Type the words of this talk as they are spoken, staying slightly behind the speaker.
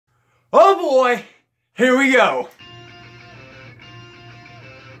Oh boy, here we go.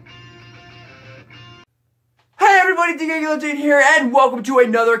 Hey everybody, DKGuillotine here, and welcome to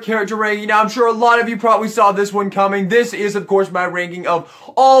another character ranking. Now, I'm sure a lot of you probably saw this one coming. This is, of course, my ranking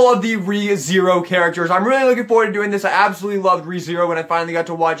of all of the ReZero characters. I'm really looking forward to doing this. I absolutely loved ReZero when I finally got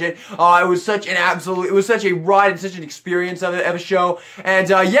to watch it. It was such a ride and such an experience of a show. And,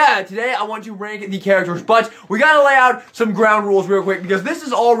 yeah, today I want to rank the characters, but we gotta lay out some ground rules real quick, because this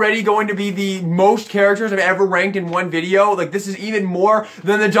is already going to be the most characters I've ever ranked in one video. Like, this is even more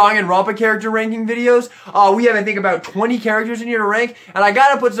than the Danganronpa character ranking videos. We have, I think, about 20 characters in here to rank, and I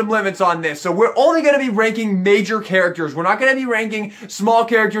gotta put some limits on this. So we're only gonna be ranking major characters. We're not gonna be ranking small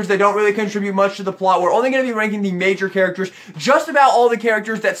characters that don't really contribute much to the plot. We're only gonna be ranking the major characters. Just about all the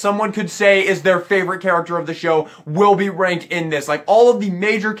characters that someone could say is their favorite character of the show will be ranked in this. Like, all of the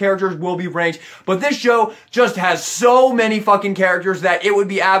major characters will be ranked, but this show just has so many fucking characters that it would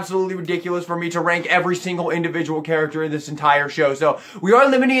be absolutely ridiculous for me to rank every single individual character in this entire show. So we are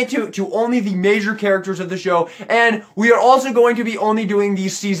limiting it to only the major characters of the show. And we are also going to be only doing the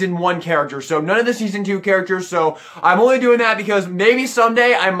Season 1 characters, so none of the Season 2 characters, so I'm only doing that because maybe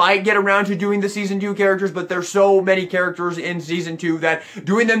someday I might get around to doing the Season 2 characters, but there's so many characters in Season 2 that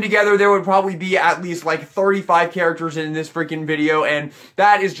doing them together, there would probably be at least like 35 characters in this freaking video, and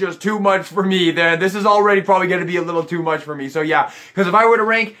that is just too much for me. This is already probably going to be a little too much for me, so yeah, because if I were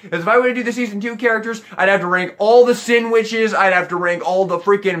to do the Season 2 characters, I'd have to rank all the Sin Witches, I'd have to rank all the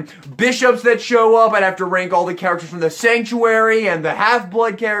freaking bishops that show up, I'd have to rank all the characters from the Sanctuary and the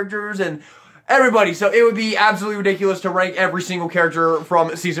Half-Blood characters and everybody. So it would be absolutely ridiculous to rank every single character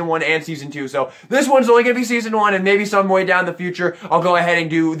from Season 1 and Season 2. So this one's only going to be Season 1, and maybe some way down the future, I'll go ahead and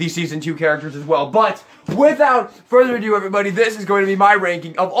do the Season 2 characters as well. But without further ado, everybody, this is going to be my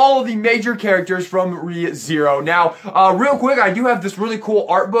ranking of all of the major characters from ReZero. Now, real quick, I do have this really cool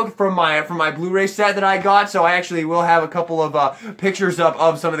art book from my Blu-ray set that I got, so I actually will have a couple of pictures up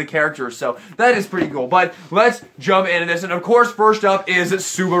of some of the characters, so that is pretty cool. But let's jump into this, and of course, first up is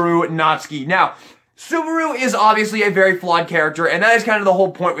Subaru Natsuki. Now, Subaru is obviously a very flawed character, and that is kind of the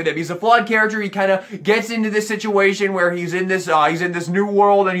whole point with him. He's a flawed character. He kind of gets into this situation where he's in this new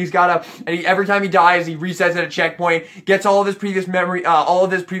world, and every time he dies, he resets at a checkpoint, gets all of his previous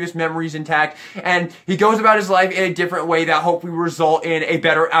memories intact, and he goes about his life in a different way that hopefully will result in a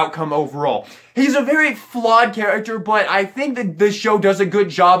better outcome overall. He's a very flawed character, but I think that this show does a good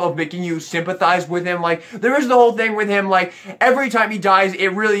job of making you sympathize with him. Like, there is the whole thing with him, like, every time he dies, it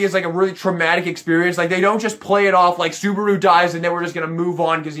really is like a really traumatic experience. Like, they don't just play it off like Subaru dies and then we're just gonna move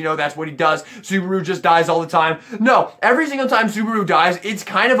on because, you know, that's what he does. Subaru just dies all the time. No, every single time Subaru dies, it's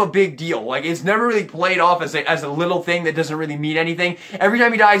kind of a big deal. Like, it's never really played off as a little thing that doesn't really mean anything. Every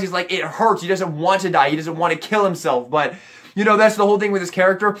time he dies, he's like, it hurts. He doesn't want to die. He doesn't want to kill himself, but you know, that's the whole thing with his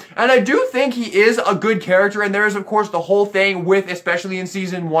character. And I do think he is a good character, and there is, of course, the whole thing with, especially in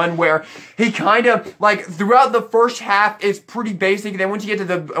Season 1, where he kind of, like, throughout the first half, it's pretty basic. Then once you get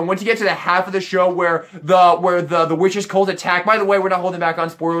to the half of the show where the witches' cult attack, by the way, we're not holding back on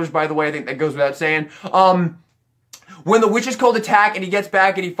spoilers, by the way, I think that goes without saying. When the witches called attack and he gets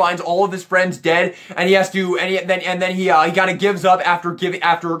back and he finds all of his friends dead, and he has to, and then he kind of gives up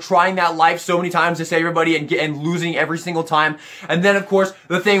after trying that life so many times to save everybody and losing every single time. And then, of course,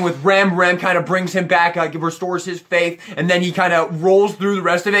 the thing with Rem kind of brings him back, restores his faith, and then he kind of rolls through the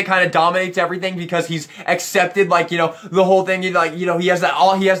rest of it, kind of dominates everything because he's accepted, like, you know, the whole thing, like, you know, he has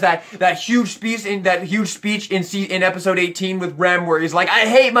that huge speech in episode 18 with Rem where he's like, I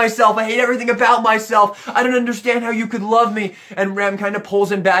hate myself, I hate everything about myself, I don't understand how you could love me, and Rem kind of pulls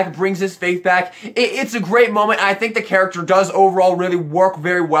him back, brings his faith back. It's a great moment. I think the character does overall really work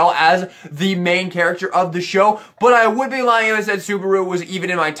very well as the main character of the show, but I would be lying if I said Subaru was even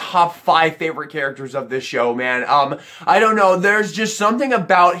in my top 5 favorite characters of this show, man. I don't know, there's just something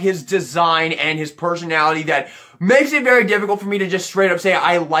about his design and his personality that makes it very difficult for me to just straight up say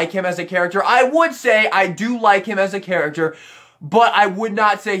I like him as a character. I would say I do like him as a character, but I would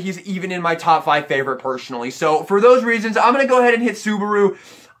not say he's even in my top 5 favorite personally. So for those reasons, I'm going to go ahead and hit Subaru.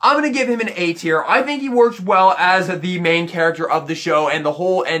 I'm going to give him an A tier. I think he works well as the main character of the show, and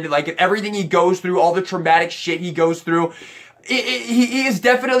like everything he goes through, all the traumatic shit he goes through. He is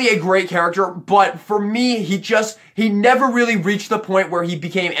definitely a great character, but for me, he never really reached the point where he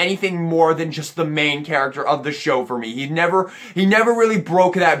became anything more than just the main character of the show for me. He never really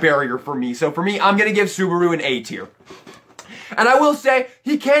broke that barrier for me. So for me, I'm going to give Subaru an A tier. And I will say,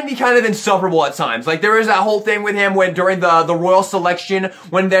 he can be kind of insufferable at times. Like there is that whole thing with him when during the royal selection,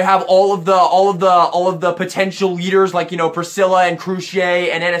 when they have all of the potential leaders, like, you know, Priscilla and Crucier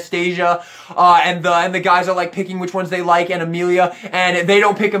and Anastasia, and the guys are like picking which ones they like, and Amelia, and they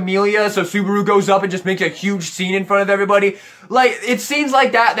don't pick Amelia, so Subaru goes up and just makes a huge scene in front of everybody. Like, it scenes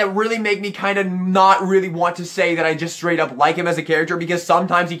like that really make me kind of not really want to say that I just straight up like him as a character, because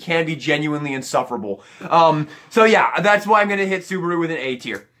sometimes he can be genuinely insufferable. So yeah, that's why I'm gonna hit Subaru with an A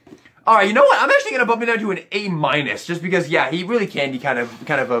tier. Alright, you know what? I'm actually gonna bump it down to an A-, just because, yeah, he really can be kind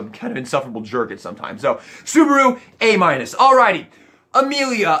of insufferable jerk at sometimes. So, Subaru, A-. Alrighty.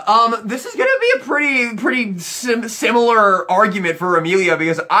 Amelia, this is gonna be a pretty similar argument for Amelia,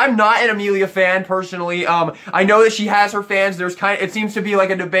 because I'm not an Amelia fan personally. I know that she has her fans. It seems to be like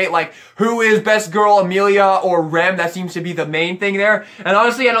a debate, like, who is best girl, Amelia or Rem? That seems to be the main thing there. And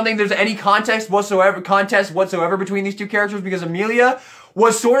honestly, I don't think there's any contest whatsoever between these two characters, because Amelia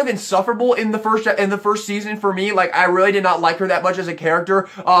was sort of insufferable in the first season for me. Like, I really did not like her that much as a character.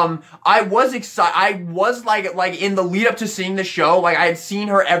 I was excited. I was like in the lead up to seeing the show, like I had seen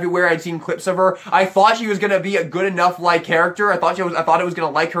her everywhere. I'd seen clips of her. I thought she was gonna be a good enough like character. I thought I was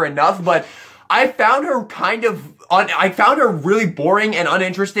gonna like her enough, but I found her I found her really boring and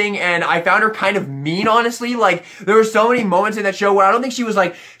uninteresting, and I found her kind of mean, honestly. Like, there were so many moments in that show where I don't think she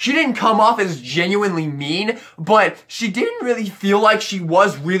didn't come off as genuinely mean, but she didn't really feel like she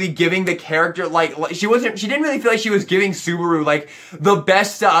was really giving the character, she didn't really feel like she was giving Subaru, like, the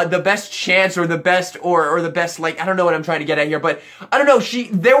best chance, or the best, like, I don't know what I'm trying to get at here, but I don't know,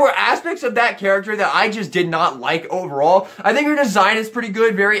 there were aspects of that character that I just did not like overall. I think her design is pretty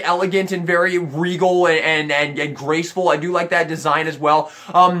good, very elegant and very regal and graceful. I do like that design as well.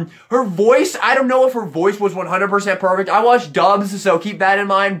 Her voice, I don't know if her voice was 100% perfect. I watched dubs, so keep that in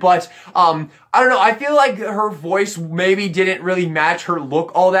mind, but I don't know, I feel like her voice maybe didn't really match her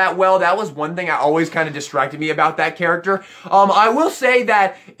look all that well. That was one thing that always kind of distracted me about that character. I will say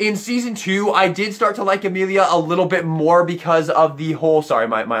that in season 2, I did start to like Amelia a little bit more because of the whole, sorry,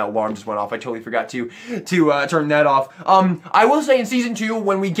 my alarm just went off. I totally forgot to turn that off. I will say in season 2,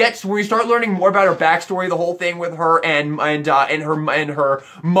 when we start learning more about her backstory, the whole thing with her and her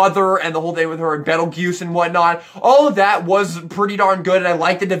mother, and the whole thing with her and Betelgeuse and whatnot, all of that was pretty darn good, and I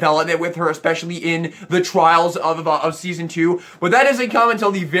liked the development with her, especially in the trials of season 2, but that doesn't come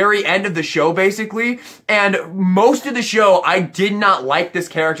until the very end of the show, basically, and most of the show, I did not like this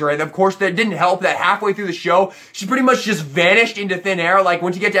character, and of course, that didn't help that halfway through the show, she pretty much just vanished into thin air. Like,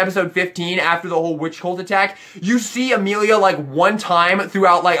 once you get to episode 15, after the whole witch cult attack, you see Amelia, like, one time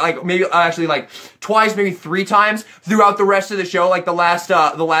throughout, maybe, actually, like, twice, maybe 3 times throughout the rest of the show, like, the last,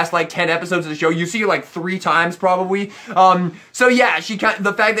 like, 10 episodes of the show, you see her, like, 3 times, probably. So yeah,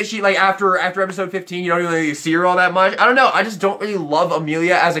 the fact that she, like, after episode 15, you don't really see her all that much. I don't know, I just don't really love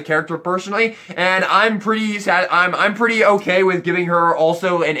Amelia as a character personally, and I'm pretty sad, I'm pretty okay with giving her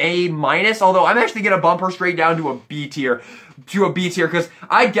also an A-, although I'm actually gonna bump her straight down to a B tier. Because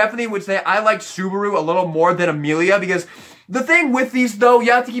I definitely would say I like Subaru a little more than Amelia, because the thing with these, though,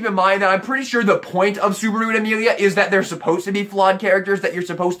 you have to keep in mind that I'm pretty sure the point of Subaru and Amelia is that they're supposed to be flawed characters that you're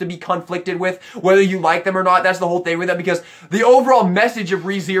supposed to be conflicted with, whether you like them or not. That's the whole thing with them, because the overall message of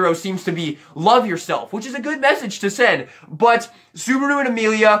ReZero seems to be love yourself, which is a good message to send, but Subaru and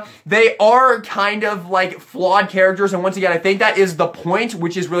Amelia, they are kind of like flawed characters, and once again, I think that is the point,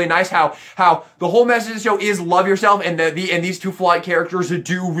 which is really nice, how the whole message of the show is love yourself, and these two flawed characters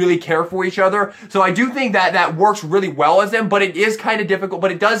do really care for each other. So I do think that works really well as them, but it is kind of difficult,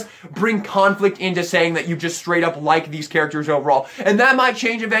 but it does bring conflict into saying that you just straight up like these characters overall. And that might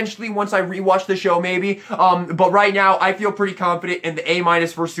change eventually once I rewatch the show, maybe. But right now, I feel pretty confident in the A-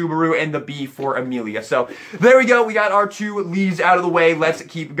 for Subaru and the B for Amelia. So there we go. We got our 2 leads out of the way. Let's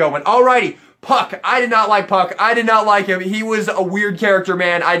keep going. Alrighty. Puck. I did not like Puck. I did not like him. He was a weird character,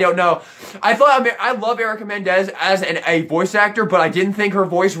 man. I don't know. I love Erica Mendez as a voice actor, but I didn't think her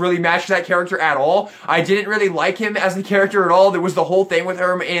voice really matched that character at all. I didn't really like him as a character at all. There was the whole thing with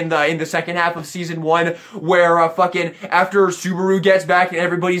her in the second half of season 1 where fucking after Subaru gets back and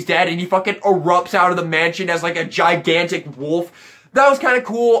everybody's dead and he fucking erupts out of the mansion as like a gigantic wolf. That was kind of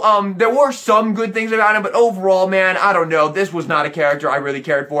cool. There were some good things about him, but overall, man, I don't know. This was not a character I really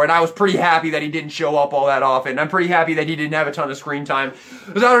cared for, and I was pretty happy that he didn't show up all that often. I'm pretty happy that he didn't have a ton of screen time.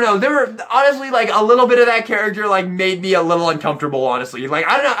 Because, I don't know, there were, honestly, like, a little bit of that character, like, made me a little uncomfortable, honestly. Like,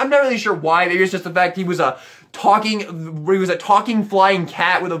 I don't know, I'm not really sure why. Maybe it's just the fact he was a talking flying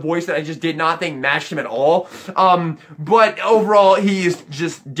cat with a voice that I just did not think matched him at all. But overall, he is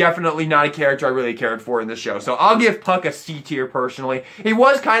just definitely not a character I really cared for in this show. So I'll give Puck a C tier personally. He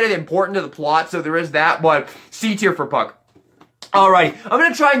was kind of important to the plot, so there is that, but C tier for Puck. Alrighty, I'm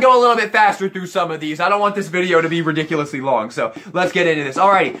gonna try and go a little bit faster through some of these. I don't want this video to be ridiculously long, so let's get into this.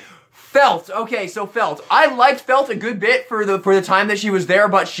 Alrighty. Felt. Okay, so Felt. I liked Felt a good bit for the time that she was there,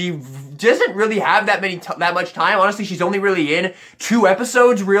 but she doesn't really have that much time. Honestly, she's only really in 2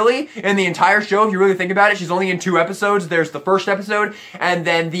 episodes, really, in the entire show. If you really think about it, she's only in 2 episodes. There's the first episode, and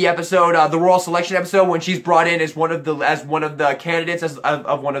then the episode, the Royal Selection episode, when she's brought in as one of the candidates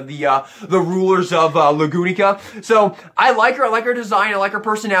of one of the rulers of Lagunica. So I like her. I like her design. I like her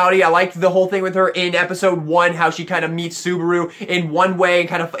personality. I liked the whole thing with her in episode 1, how she kind of meets Subaru in one way and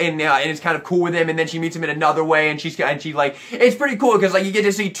kind of and is kind of cool with him, and then she meets him in another way, and she like, it's pretty cool because like you get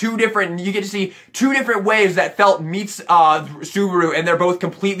to see two different ways that Felt meets Subaru, and they're both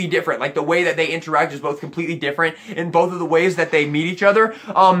completely different. Like the way that they interact is both completely different in both of the ways that they meet each other.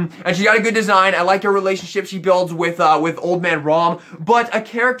 And she got a good design. I like her relationship she builds with Old Man Rom, but a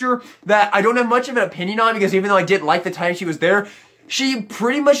character that I don't have much of an opinion on, because even though I did like the time she was there, she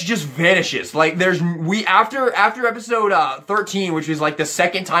pretty much just vanishes. Like after episode 13, which was like the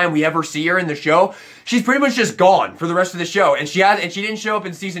second time we ever see her in the show, she's pretty much just gone for the rest of the show. And she didn't show up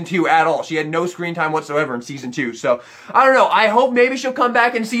in season 2 at all. She had no screen time whatsoever in season 2. So I don't know. I hope maybe she'll come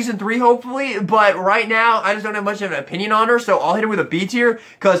back in season 3, hopefully. But right now, I just don't have much of an opinion on her. So I'll hit her with a B tier,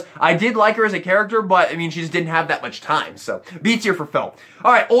 because I did like her as a character, but I mean, she just didn't have that much time. So B tier for Felt.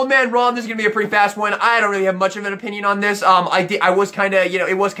 All right, Old Man Rom. This is gonna be a pretty fast one. I don't really have much of an opinion on this. I was kind of,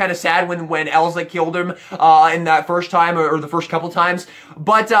 it was kind of sad when Elsa killed him in that first time, or the first couple times.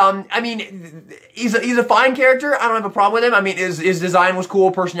 But I mean, he's a fine character. I don't have a problem with him. I mean, his design was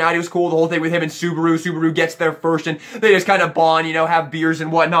cool, personality was cool, the whole thing with him and Subaru. Subaru gets there first, and they just kind of bond, have beers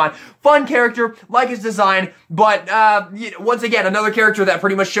and whatnot. Fun character, like his design, but once again, another character that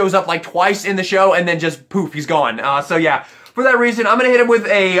pretty much shows up like twice in the show, and then just poof, he's gone. So yeah. For that reason, I'm going to hit him with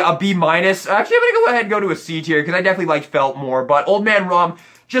a B-. Actually, I'm going to go ahead and go to a C tier, because I definitely liked Felt more. But Old Man Rom,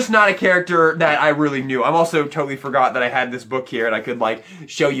 just not a character that I really knew. I'm also totally forgot that I had this book here, and I could, like,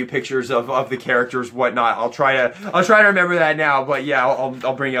 show you pictures of the characters, whatnot. I'll try to remember that now. But yeah,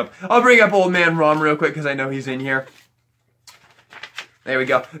 I'll bring up Old Man Rom real quick, because I know he's in here. There we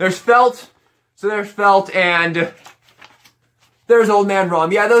go. There's Felt. So there's Felt, and there's Old Man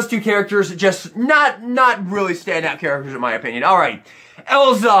Rom. Yeah, those two characters just not really standout characters in my opinion. Alright.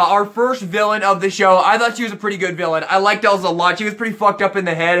 Elsa, our first villain of the show. I thought she was a pretty good villain. I liked Elsa a lot. She was pretty fucked up in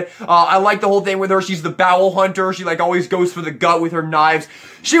the head. I liked the whole thing with her. She's the bowel hunter. She like always goes for the gut with her knives.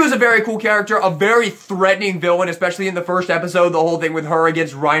 She was a very cool character, a very threatening villain, especially in the first episode. The whole thing with her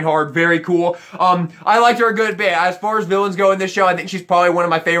against Reinhard, very cool. I liked her a good bit. As far as villains go in this show, I think she's probably one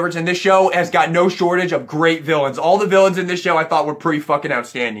of my favorites. And this show has got no shortage of great villains. All the villains in this show I thought were pretty fucking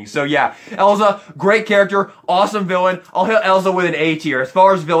outstanding. So yeah, Elsa, great character, awesome villain. I'll hit Elsa with an A tier. As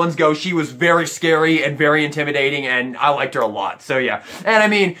far as villains go, she was very scary and very intimidating, and I liked her a lot. So yeah, and I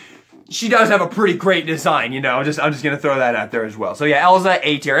mean, she does have a pretty great design, I'm just gonna throw that out there as well. So yeah, Elsa,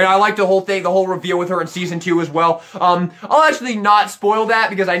 A tier. And I liked the whole thing, the whole reveal with her in season 2 as well. I'll actually not spoil that,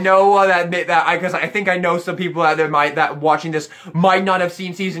 because I know because I think I know some people out there that watching this might not have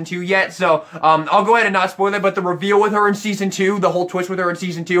seen season 2 yet. So I'll go ahead and not spoil it. But the reveal with her in season 2, the whole twist with her in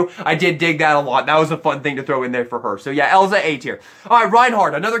season 2, I did dig that a lot. That was a fun thing to throw in there for her. So yeah, Elsa, A tier. All right,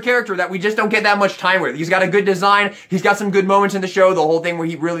 Reinhard, another character that we just don't get that much time with. He's got a good design. He's got some good moments in the show. The whole thing where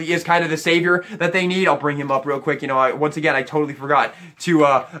he really is kind of the savior that they need. I'll bring him up real quick. Once again, I totally forgot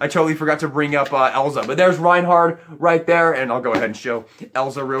to bring up Elsa. But there's Reinhard right there, and I'll go ahead and show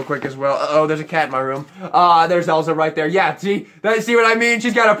Elsa real quick as well. Uh-oh, there's a cat in my room. There's Elsa right there. Yeah, see what I mean?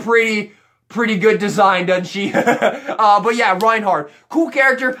 She's got a pretty good design, doesn't she? But yeah, Reinhard, cool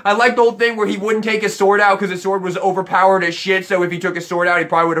character. I like the whole thing where he wouldn't take his sword out because his sword was overpowered as shit. So if he took his sword out, he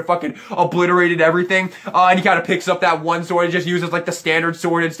probably would have fucking obliterated everything. And he kind of picks up that one sword and just uses like the standard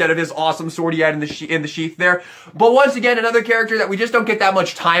sword instead of his awesome sword he had in the sheath there. But once again, another character that we just don't get that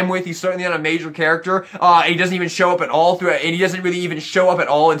much time with. He's certainly not a major character. He doesn't even show up at all and he doesn't really even show up at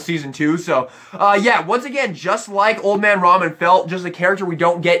all in season 2. So yeah, once again, just like Old Man Rom and Felt, just a character we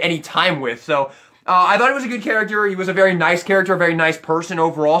don't get any time with. So I thought he was a good character. He was a very nice character, a very nice person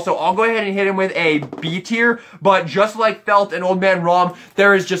overall. So I'll go ahead and hit him with a B tier. But just like Felt and Old Man Rom,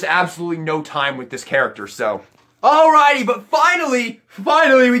 there is just absolutely no time with this character. So alrighty, but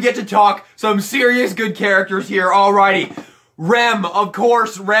finally we get to talk some serious good characters here. Alrighty. Rem, of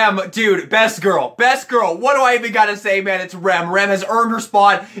course, Rem, dude, best girl, what do I even gotta say, man? It's Rem. Rem has earned her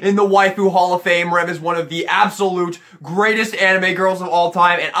spot in the Waifu Hall of Fame. Rem is one of the absolute greatest anime girls of all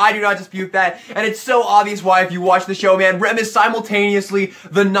time, and I do not dispute that, and it's so obvious why if you watch the show, man. Rem is simultaneously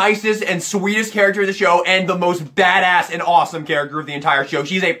the nicest and sweetest character of the show, and the most badass and awesome character of the entire show.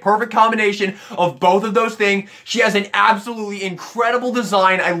 She's a perfect combination of both of those things. She has an absolutely incredible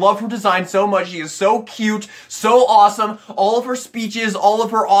design. I love her design so much. She is so cute, so awesome. All of her speeches, all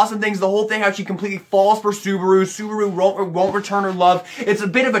of her awesome things, the whole thing, how she completely falls for Subaru. Subaru won't return her love. It's a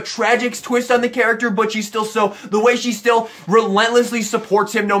bit of a tragic twist on the character, but she's still the way she still relentlessly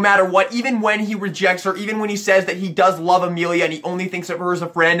supports him no matter what, even when he rejects her, even when he says that he does love Emilia and he only thinks of her as a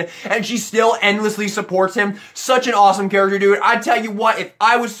friend, and she still endlessly supports him. Such an awesome character, dude. I tell you what, if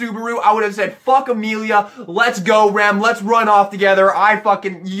I was Subaru, I would have said, fuck Emilia, let's go, Rem, let's run off together.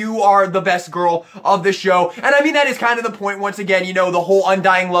 You are the best girl of the show. And I mean, that is kind of the point. Once again, you know, the whole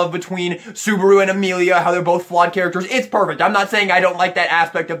undying love between Subaru and Emilia, how they're both flawed characters. It's perfect. I'm not saying I don't like that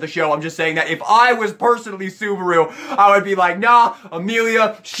aspect of the show. I'm just saying that if I was personally Subaru, I would be like, nah,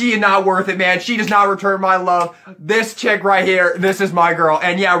 Emilia, she is not worth it, man. She does not return my love. This chick right here, this is my girl.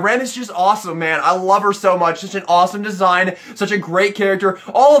 And yeah, Rem is just awesome, man. I love her so much. Such an awesome design. Such a great character.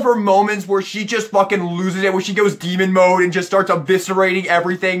 All of her moments where she just fucking loses it, where she goes demon mode and just starts eviscerating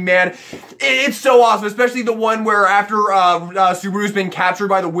everything, man. It's so awesome, especially the one where after Subaru's been captured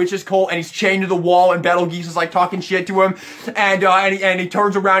by the witch's cult and he's chained to the wall and Betelgeuse is like talking shit to him, and he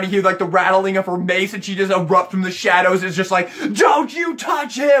turns around and he hears like the rattling of her mace and she just erupts from the shadows. It's just like, don't you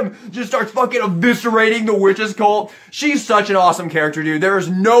touch him! Just starts fucking eviscerating the witch's cult. She's such an awesome character, dude. There is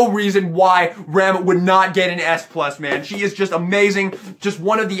no reason why Rem would not get an S+, man. She is just amazing. Just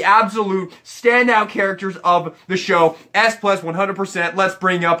one of the absolute standout characters of the show. S+, 100%. Let's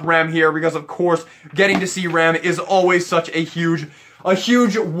bring up Rem here because, of course, getting to see Rem is always such a huge,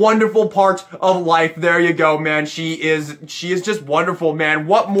 wonderful part of life. There you go, man. She is just wonderful, man.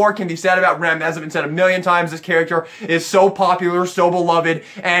 What more can be said about Rem? As has been said a million times, this character is so popular, so beloved,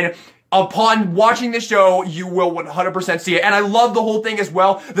 and upon watching the show, you will 100% see it. And I love the whole thing as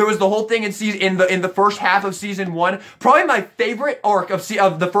well. There was the whole thing in the first half of season 1. Probably my favorite arc of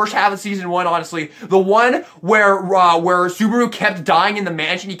the first half of season 1, honestly. The one where Subaru kept dying in the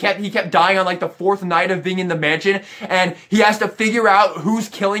mansion. He kept dying on like the 4th night of being in the mansion, and he has to figure out who's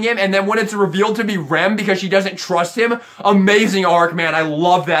killing him, and then when it's revealed to be Rem because she doesn't trust him. Amazing arc, man. I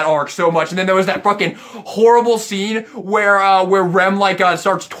love that arc so much. And then there was that fucking horrible scene where Rem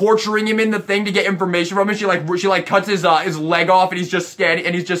starts torturing him in the thing to get information from him. She cuts his leg off, and he's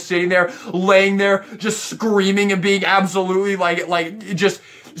just sitting there, laying there, just screaming and being absolutely just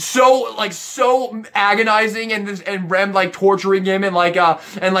so agonizing, and Rem torturing him and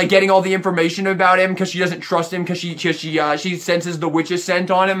getting all the information about him because she doesn't trust him because she senses the witch's scent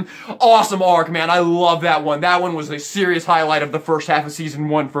on him. Awesome arc, man. I love that one. That one was a serious highlight of the first half of season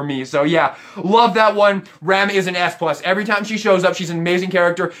 1 for me. So yeah, love that one. Rem is an S+. Every time she shows up, she's an amazing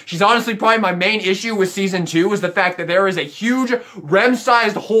character. She's honestly probably my main issue with season 2 is the fact that there is a huge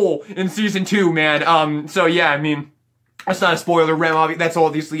Rem-sized hole in season 2, man. So yeah, I mean, that's not a spoiler. Rem, that's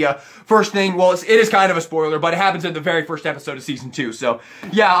obviously first thing. Well, it is kind of a spoiler, but it happens in the very first episode of season 2. So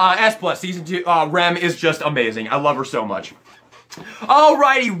yeah, S+, season 2. Rem is just amazing. I love her so much.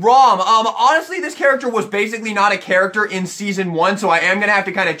 Alrighty, Rom. Honestly, this character was basically not a character in season 1, so I am gonna have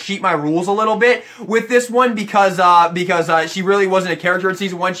to kind of cheat my rules a little bit with this one because she really wasn't a character in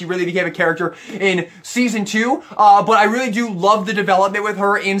season 1. She really became a character in season 2. But I really do love the development with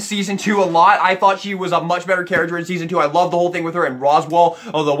her in season 2 a lot. I thought she was a much better character in season 2. I love the whole thing with her and Roswaal.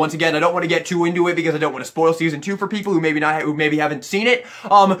 Although once again, I don't want to get too into it because I don't want to spoil season 2 for people who maybe haven't seen it.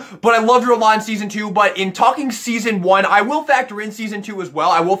 But I loved her a lot in season 2. But in talking season 1, I will factor in season 2 as well.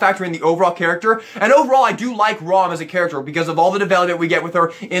 I will factor in the overall character, and overall I do like Rom as a character because of all the development we get with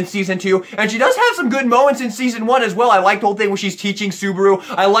her in season 2, and she does have some good moments in season 1 as well. I like the whole thing where she's teaching Subaru.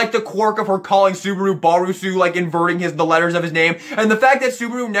 I like the quirk of her calling Subaru Barusu, inverting the letters of his name, and the fact that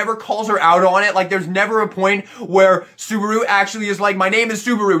Subaru never calls her out on it. There's never a point where Subaru actually is like, my name is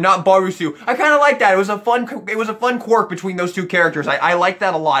Subaru, not Barusu. I kind of like that. It was a fun quirk between those two characters. I like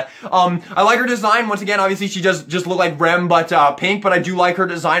that a lot. I like her design. Once again, obviously she does just look like Rem, but pink, but I do like her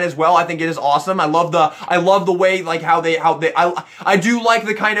design as well. I think it is awesome. I love the way I do like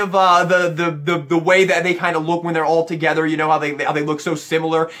the kind of the way that they kind of look when they're all together. You know how they look so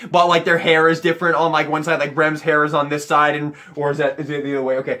similar, but their hair is different on one side. Rem's hair is on this side, or is it the other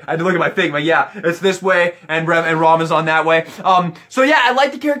way? Okay, I had to look at my Figma. Yeah, it's this way, and Rom is on that way. So yeah, I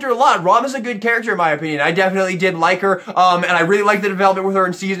like the character a lot. Rom is a good character in my opinion. I definitely did like her, and I really liked the development with her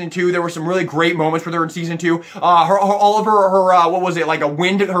in season 2. There were some really great moments with her in season 2. All of her what was it, like her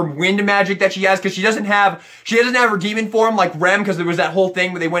wind magic that she has, because she doesn't have her demon form like Rem, because there was that whole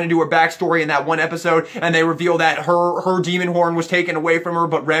thing where they went into her backstory in that one episode, and they reveal that her demon horn was taken away from her,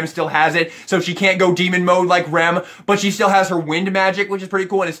 but Rem still has it, so she can't go demon mode like Rem, but she still has her wind magic, which is pretty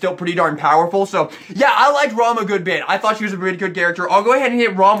cool, and it's still pretty darn powerful. So yeah, I liked Rom a good bit. I thought she was a really good character. I'll go ahead and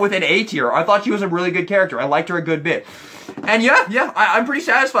hit Rom with an A tier. I thought she was a really good character. I liked her a good bit. And yeah, I'm pretty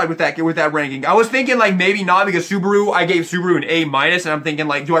satisfied with that ranking. I was thinking like maybe not, because Subaru, I gave Subaru an A-, and I'm thinking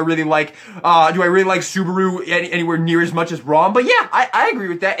like, do I really like Subaru anywhere near as much as Rom? But yeah, I agree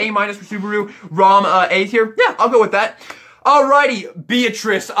with that. A- for Subaru, Rom, A tier. Yeah, I'll go with that. Alrighty,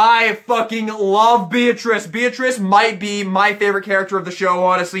 Beatrice. I fucking love Beatrice. Beatrice might be my favorite character of the show,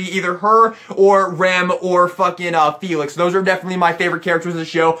 honestly. Either her or Rem or fucking Felix. Those are definitely my favorite characters of the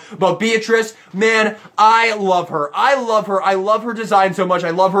show. But Beatrice, man, I love her. I love her. I love her design so much.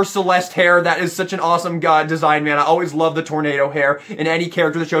 I love her Celeste hair. That is such an awesome design, man. I always love the tornado hair in any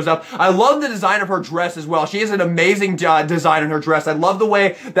character that shows up. I love the design of her dress as well. She has an amazing design in her dress. I love the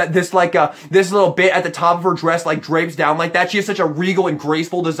way that this this little bit at the top of her dress like drapes down like that. She has such a regal and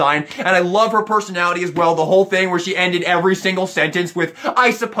graceful design, and I love her personality as well. The whole thing where she ended every single sentence with,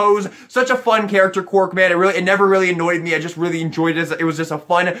 I suppose, such a fun character quirk, man. It never really annoyed me. I just really enjoyed it. It was just a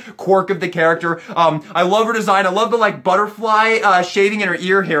fun quirk of the character. I love her design. I love the like butterfly shaving in her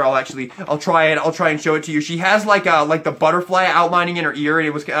ear here. I'll try and show it to you. She has like the butterfly outlining in her ear, and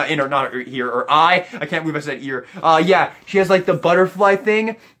it was not her ear, her eye. I can't believe I said ear. Yeah, she has like the butterfly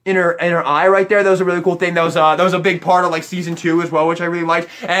thing in her eye right there. That was a really cool thing. That was a big part of like season 2 as well, which I really liked.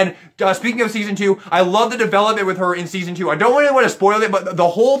 And speaking of season 2, I love the development with her in season 2. I don't really want to spoil it, but the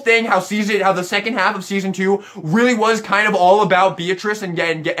whole thing, how the second half of season 2 really was kind of all about Beatrice and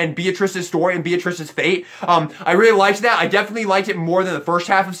Beatrice's story and Beatrice's fate. I really liked that. I definitely liked it more than the first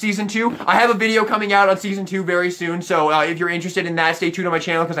half of season 2. I have a video coming out on season 2 very soon, so if you're interested in that, stay tuned on my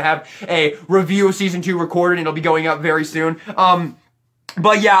channel, because I have a review of season 2 recorded, and it'll be going up very soon.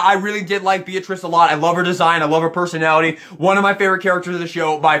 But yeah, I really did like Beatrice a lot. I love her design. I love her personality. One of my favorite characters of the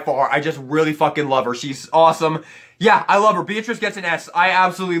show by far. I just really fucking love her. She's awesome. Yeah, I love her. Beatrice gets an S. I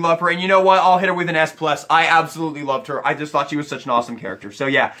absolutely love her. And you know what? I'll hit her with an S+. I absolutely loved her. I just thought she was such an awesome character. So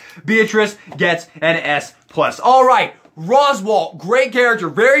yeah, Beatrice gets an S+. All right. Roswaal, great character,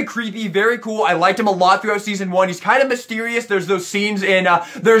 very creepy, very cool. I liked him a lot throughout season 1. He's kind of mysterious. There's those scenes at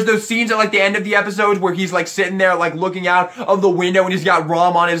like the end of the episodes where he's like sitting there like looking out of the window, and he's got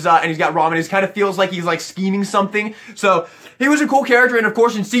Rom on his and he kind of feels like he's like scheming something. So he was a cool character, and of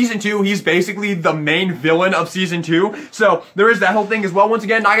course in season 2, he's basically the main villain of season 2. So there is that whole thing as well. Once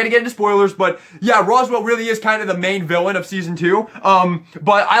again, not gonna get into spoilers, but yeah, Roswaal really is kind of the main villain of season 2.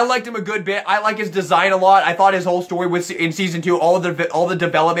 But I liked him a good bit. I like his design a lot. I thought his whole story in season 2, all the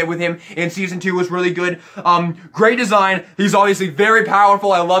development with him in season 2 was really good. Great design. He's obviously very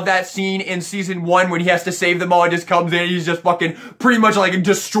powerful. I love that scene in season 1 when he has to save them all. He just comes in and he's just fucking pretty much like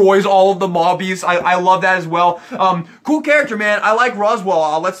destroys all of the mobbies. I love that as well. Cool character, man. I like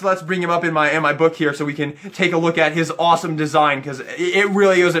Roswaal. Let's bring him up in my book here so we can take a look at his awesome design, because it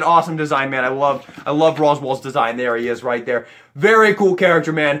really is an awesome design, man. I love Roswaal's design. There he is right there. Very cool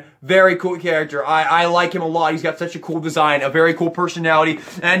character, man. Very cool character. I like him a lot. He's got such a cool design, a very cool personality,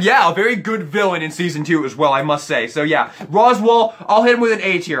 and yeah, a very good villain in season 2 as well, I must say. So yeah, Roswaal, I'll hit him with an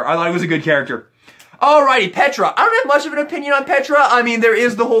A tier. I thought he was a good character. Alrighty, Petra. I don't have much of an opinion on Petra. I mean, there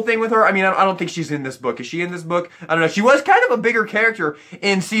is the whole thing with her. I mean, I don't think she's in this book. Is she in this book? I don't know. She was kind of a bigger character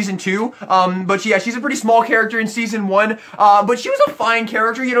in season 2. But yeah, she's a pretty small character in season 1. But she was a fine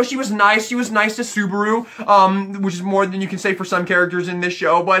character. You know, she was nice. She was nice to Subaru, which is more than you can say for some characters in this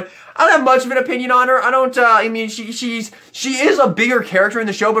show. But I don't have much of an opinion on her. I mean, she is a bigger character in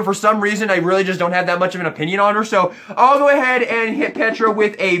the show, but for some reason, I really just don't have that much of an opinion on her. So I'll go ahead and hit Petra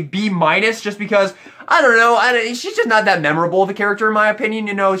with a B-, just because, I don't know, she's just not that memorable of a character in my opinion.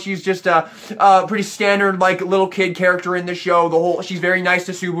 You know, she's just a pretty standard, like, little kid character in the show. She's very nice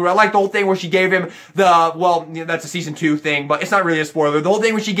to Subaru. I like the whole thing where she gave him well, that's a season 2 thing, but it's not really a spoiler. The whole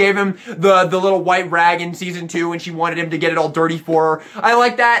thing where she gave him the little white rag in season 2, and she wanted him to get it all dirty for her. I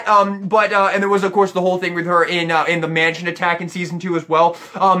like that. And there was, of course, the whole thing with her in the mansion attack in season 2 as well.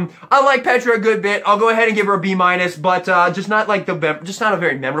 I like Petra a good bit. I'll go ahead and give her a B-, but just not a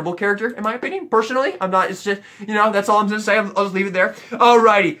very memorable character in my opinion, personally. It's just, you know, that's all I'm gonna say. I'll just leave it there.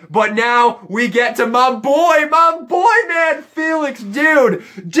 Alrighty, but now we get to my boy, man, Felix, dude.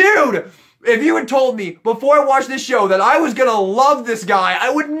 If you had told me before I watched this show that I was gonna love this guy,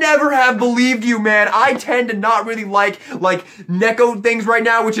 I would never have believed you, man. I tend to not really like Neko things right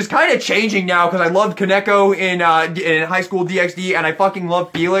now, which is kind of changing now because I loved Kaneko in High School DxD and I fucking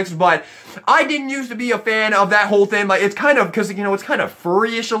love Felix, but I didn't used to be a fan of that whole thing. Like, it's kind of, because, you know, it's kind of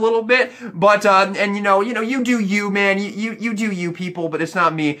furry-ish a little bit, but, and you know, you do you, man. You do you, people, but it's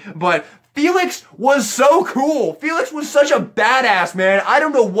not me. But Felix was so cool. Felix was such a badass, man. I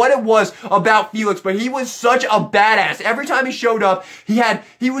don't know what it was about Felix, but he was such a badass. Every time he showed up,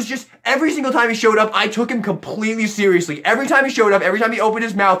 he was just, every single time he showed up, I took him completely seriously. Every time he showed up, every time he opened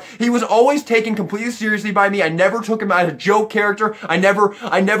his mouth, he was always taken completely seriously by me. I never took him as a joke character. I never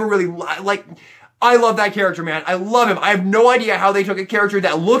really, like, I love that character, man. I love him. I have no idea how they took a character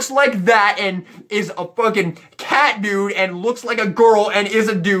that looks like that and is a fucking cat dude and looks like a girl and is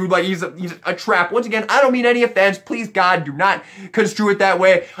a dude. Like, he's a trap. Once again, I don't mean any offense. Please, God, do not construe it that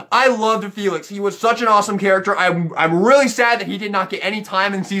way. I loved Felix. He was such an awesome character. I'm really sad that he did not get any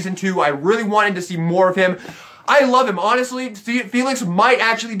time in Season 2. I really wanted to see more of him. I love him. Honestly, Felix might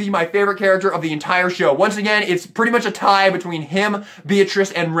actually be my favorite character of the entire show. Once again, it's pretty much a tie between him,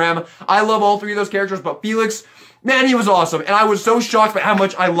 Beatrice, and Rem. I love all three of those characters, but Felix, man, he was awesome. And I was so shocked by how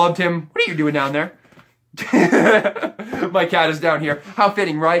much I loved him. What are you doing down there? My cat is down here. How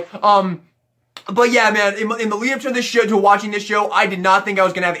fitting, right? But yeah, man, in the lead up to this show, to watching this show, I did not think I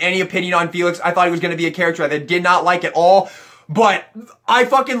was going to have any opinion on Felix. I thought he was going to be a character that I did not like at all. But I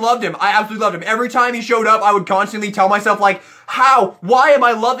fucking loved him. I absolutely loved him. Every time he showed up, I would constantly tell myself, like, why am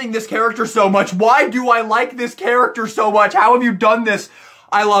I loving this character so much? Why do I like this character so much? How have you done this?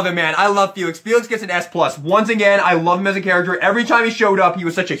 I love him, man. I love Felix. Felix gets an S+. Once again, I love him as a character. Every time he showed up, he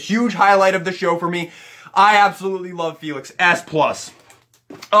was such a huge highlight of the show for me. I absolutely love Felix. S+.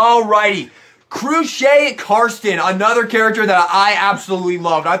 Alrighty. Cruciate Karsten, another character that I absolutely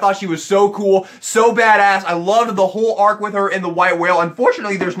loved. I thought she was so cool, so badass. I loved the whole arc with her in the White Whale.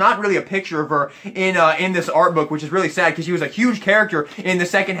 Unfortunately, there's not really a picture of her in this art book, which is really sad because she was a huge character in the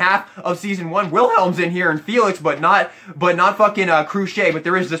second half of Season 1. Wilhelm's in here and Felix, but not fucking Cruciate. But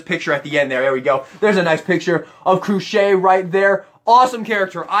there is this picture at the end there. There we go. There's a nice picture of Cruciate right there. Awesome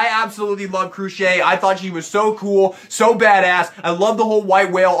character. I absolutely love Cruciate. I thought she was so cool, so badass. I love the whole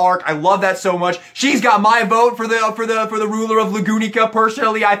White Whale arc. I love that so much. She's got my vote for the ruler of Lagunica.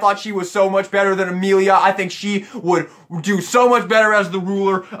 Personally, I thought she was so much better than Amelia. I think she would do so much better as the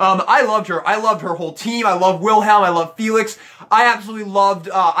ruler. I loved her. I loved her whole team. I love Wilhelm. I love Felix. I absolutely loved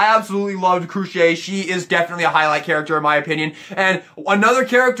Cruciate. She is definitely a highlight character in my opinion. And another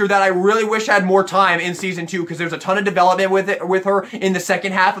character that I really wish had more time in Season 2 because there's a ton of development with her in the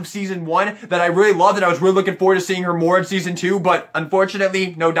second half of Season 1 that I really loved and I was really looking forward to seeing her more in Season 2, but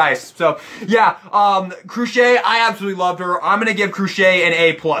unfortunately, no dice. So, yeah, Cruciate, I absolutely loved her. I'm gonna give Cruciate an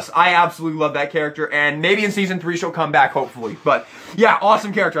A+. I absolutely love that character, and maybe in Season 3 she'll come back, hopefully. But, yeah,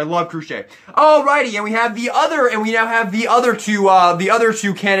 awesome character. I love Cruciate. Alrighty, and we now have the other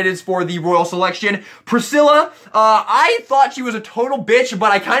two candidates for the royal selection. Priscilla, I thought she was a total bitch,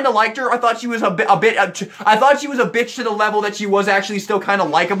 but I kind of liked her. I thought she was a bitch to the level that she was actually still kind of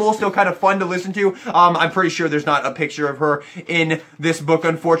likable, still kind of fun to listen to. I'm pretty sure there's not a picture of her in this book,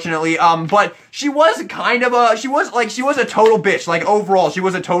 unfortunately. But she was a total bitch. Like, overall, she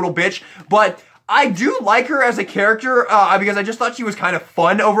was a total bitch, but I do like her as a character, because I just thought she was kind of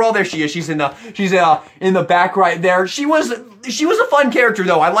fun overall. There she is. She's in the back right there. She was a fun character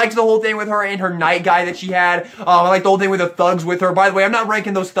though. I liked the whole thing with her and her knight guy that she had. I liked the whole thing with the thugs with her. By the way, I'm not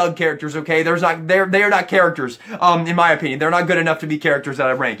ranking those thug characters, okay? They are not characters, in my opinion. They're not good enough to be characters that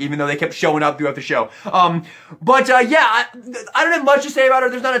I rank, even though they kept showing up throughout the show. Yeah, I don't have much to say about her.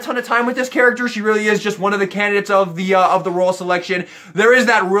 There's not a ton of time with this character. She really is just one of the candidates of the royal selection. There is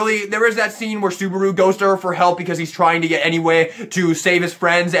that scene where Subaru goes to her for help because he's trying to get any way to save his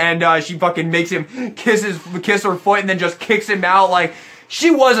friends, and she fucking makes him kiss her foot and then just kicks him out. Like, she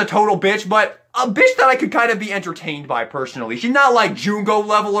was a total bitch, but a bitch that I could kind of be entertained by personally. She's not like Junko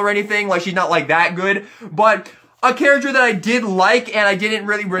level or anything, like she's not like that good, but a character that I did like, and I didn't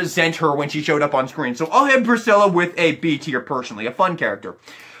really resent her when she showed up on screen. So I'll hit Priscilla with a B tier personally, a fun character.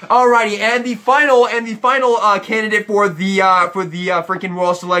 Alrighty, and the final candidate for the freaking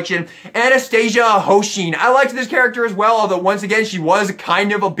royal selection, Anastasia Hoshin. I liked this character as well, although once again she was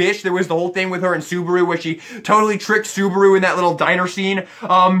kind of a bitch. There was the whole thing with her and Subaru where she totally tricked Subaru in that little diner scene.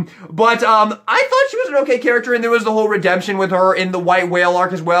 I thought she was an okay character, and there was the whole redemption with her in the White Whale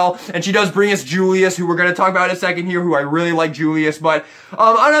arc as well. And she does bring us Julius, who we're gonna talk about in a second here, who I really like Julius, but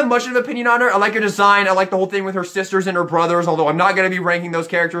I don't have much of an opinion on her. I like her design. I like the whole thing with her sisters and her brothers, although I'm not gonna be ranking those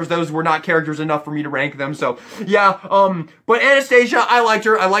characters characters. Those were not characters enough for me to rank them. So yeah, but Anastasia, I liked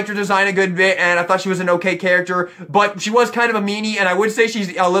her. I liked her design a good bit, and I thought she was an okay character, but she was kind of a meanie, and I would say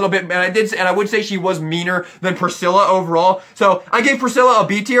she's a little bit, and I would say she was meaner than Priscilla overall. So I gave Priscilla a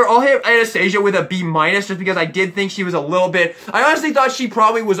B tier. I'll hit Anastasia with a B minus just because I did think she was a little bit, I honestly thought she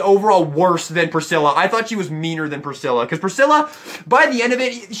probably was overall worse than Priscilla. I thought she was meaner than Priscilla, because Priscilla, by the end of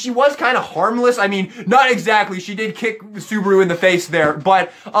it, she was kind of harmless. I mean, not exactly. She did kick Subaru in the face there,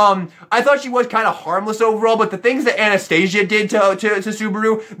 but I thought she was kind of harmless overall, but the things that Anastasia did to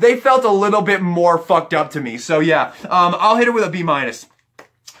Subaru, they felt a little bit more fucked up to me. So yeah, I'll hit her with a B minus.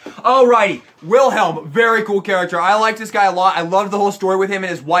 Alrighty, Wilhelm, very cool character. I liked this guy a lot. I loved the whole story with him and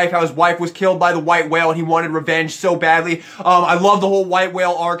his wife, how his wife was killed by the white whale and he wanted revenge so badly. I love the whole white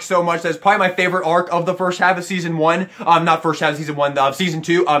whale arc so much. That's probably my favorite arc of the first half of season 1. Not first half of season 1, season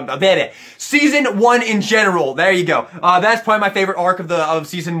 2. Season 1 in general. There you go. That's probably my favorite arc of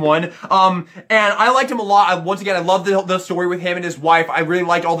season 1. And I liked him a lot. Once again, I loved the story with him and his wife. I really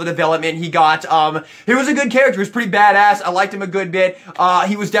liked all the development he got. He was a good character. He was pretty badass. I liked him a good bit.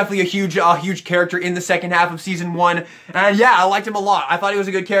 He was definitely a huge character in the second half of season 1, and yeah, I liked him a lot. I thought he was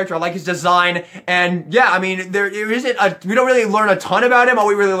a good character. I like his design, and yeah, I mean, we don't really learn a ton about him. All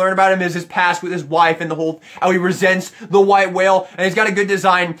we really learn about him is his past with his wife and the whole, how he resents the white whale, and he's got a good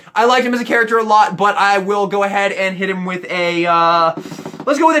design. I liked him as a character a lot, but I will go ahead and hit him with a,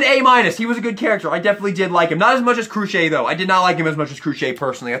 let's go with an A minus. He was a good character. I definitely did like him. Not as much as Crucier, though. I did not like him as much as Crucier,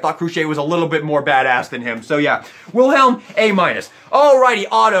 personally. I thought Crucier was a little bit more badass than him. So yeah, Wilhelm, A minus. Alrighty,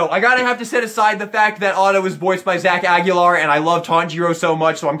 Otto. I gotta have to set aside the fact that Otto is voiced by Zach Aguilar, and I love Tanjiro so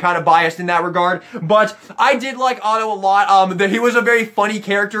much, so I'm kind of biased in that regard. But I did like Otto a lot. He was a very funny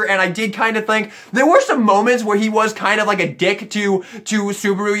character, and I did kind of think there were some moments where he was kind of like a dick to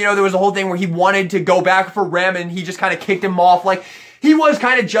Subaru. You know, there was a whole thing where he wanted to go back for Rem, and he just kind of kicked him off. Like, he was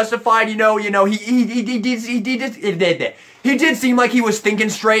kind of justified, he did seem like he was thinking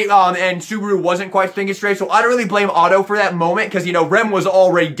straight, and Subaru wasn't quite thinking straight, so I don't really blame Otto for that moment, because, you know, Rem was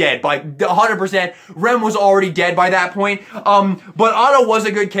already dead, by 100%, Rem was already dead by that point, but Otto was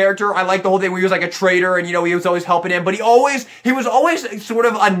a good character. I liked the whole thing where he was like a traitor, and, you know, he was always helping him, but he was always sort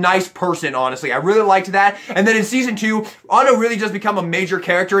of a nice person, honestly. I really liked that, and then in Season 2, Otto really does become a major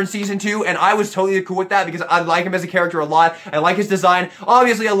character in Season 2, and I was totally cool with that, because I like him as a character a lot. I like his design.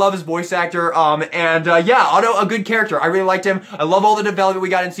 Obviously, I love his voice actor, yeah, Otto, a good character. I really liked him. I love all the development we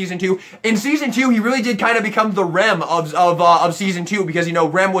got in Season 2. In Season 2, he really did kind of become the Rem of Season 2, because, you know,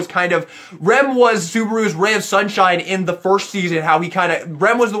 Rem was Subaru's ray of sunshine in the first season,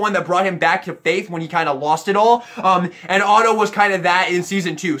 Rem was the one that brought him back to faith when he kind of lost it all, and Otto was kind of that in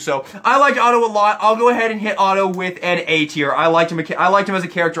Season 2, so I liked Otto a lot. I'll go ahead and hit Otto with an A tier. I liked him as a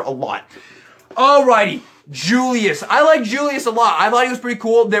character a lot. Alrighty. Julius. I like Julius a lot. I thought he was pretty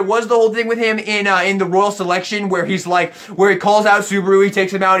cool. There was the whole thing with him in the Royal Selection where he's like, where he calls out Subaru, he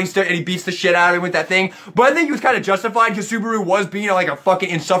takes him out, and he beats the shit out of him with that thing. But I think he was kind of justified because Subaru was being like a fucking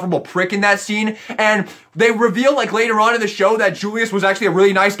insufferable prick in that scene. And they revealed like later on in the show that Julius was actually a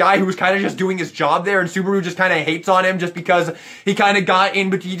really nice guy who was kind of just doing his job there, and Subaru just kind of hates on him just because he kind of got in,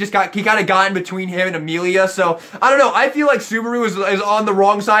 but he kind of got in between him and Amelia. So I don't know. I feel like Subaru is on the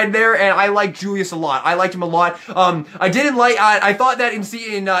wrong side there, and I like Julius a lot. I liked him a lot. I thought that in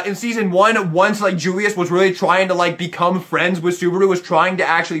season 1, once like Julius was really trying to like become friends with Subaru, was trying to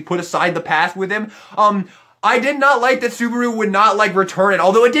actually put aside the past with him. I did not like that Subaru would not, like, return it,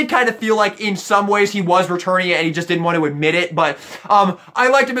 although it did kind of feel like in some ways he was returning it and he just didn't want to admit it, but, I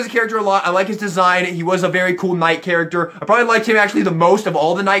liked him as a character a lot. I like his design. He was a very cool knight character. I probably liked him actually the most of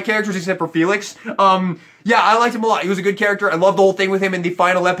all the knight characters except for Felix. Yeah, I liked him a lot. He was a good character. I love the whole thing with him in the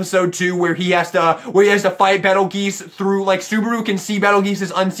final episode too, where he has to fight Betelgeuse through, like, Subaru can see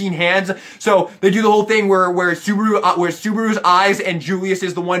Betelgeuse's unseen hands. So they do the whole thing where Subaru's eyes and Julius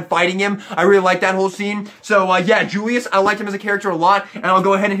is the one fighting him. I really like that whole scene. So yeah, Julius, I liked him as a character a lot, and I'll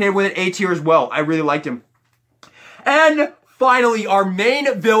go ahead and hit him with an A tier as well. I really liked him. And finally, our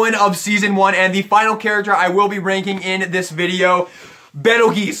main villain of season 1 and the final character I will be ranking in this video,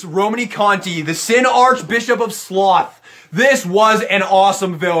 Betelgeuse, Romany Conti, the Sin Archbishop of Sloth. This was an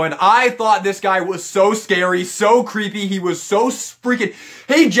awesome villain. I thought this guy was so scary, so creepy. He was so freaking,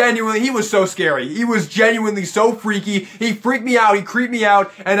 he was so scary. He was genuinely so freaky. He freaked me out. He creeped me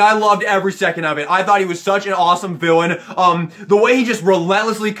out, and I loved every second of it. I thought he was such an awesome villain. The way he just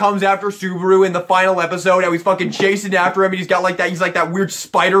relentlessly comes after Subaru in the final episode, how he's fucking chasing after him, and he's like that weird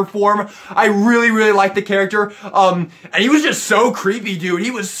spider form. I really, really liked the character. And he was just so creepy, dude.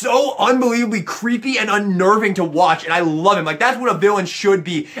 He was so unbelievably creepy and unnerving to watch, and I love him. Like, that's what a villain should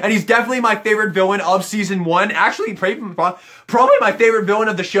be. And he's definitely my favorite villain of season 1. Actually, probably my favorite villain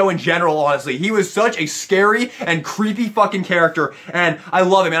of the show in general, honestly. He was such a scary and creepy fucking character, and I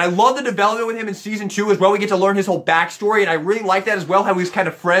love him. And I love the development with him in season 2 as well. We get to learn his whole backstory, and I really like that as well, how he was kind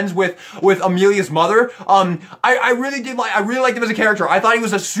of friends with Amelia's mother. I really liked him as a character. I thought he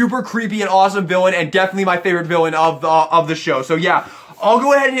was a super creepy and awesome villain, and definitely my favorite villain of the show. So yeah, I'll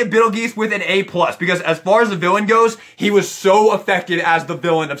go ahead and hit Betelgeuse with an A+, because as far as the villain goes, he was so effective as the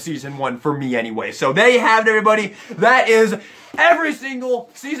villain of season 1 for me anyway. So there you have it, everybody. That is every single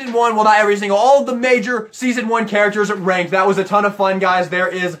season 1, well, not every single, all of the major season 1 characters ranked. That was a ton of fun, guys. There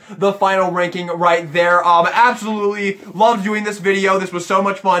is the final ranking right there. Absolutely loved doing this video. This was so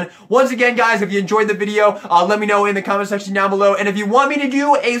much fun. Once again, guys, if you enjoyed the video, let me know in the comment section down below. And if you want me to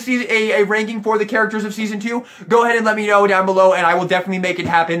do a ranking for the characters of season 2, go ahead and let me know down below, and I will definitely make it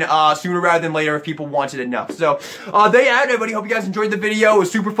happen sooner rather than later if people want it enough. So there you have it, everybody. Hope you guys enjoyed the video. It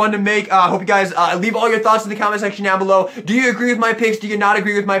was super fun to make. Hope you guys leave all your thoughts in the comment section down below. Do you agree with my picks? Do you not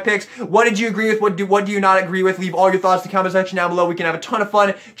agree with my picks? What did you agree with? What do you not agree with? Leave all your thoughts in the comment section down below. We can have a ton of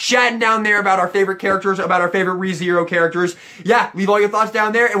fun chatting down there about our favorite characters, about our favorite ReZero characters. Yeah, leave all your thoughts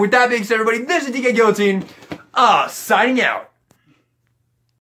down there. And with that being said, everybody, this is DK Guillotine, signing out.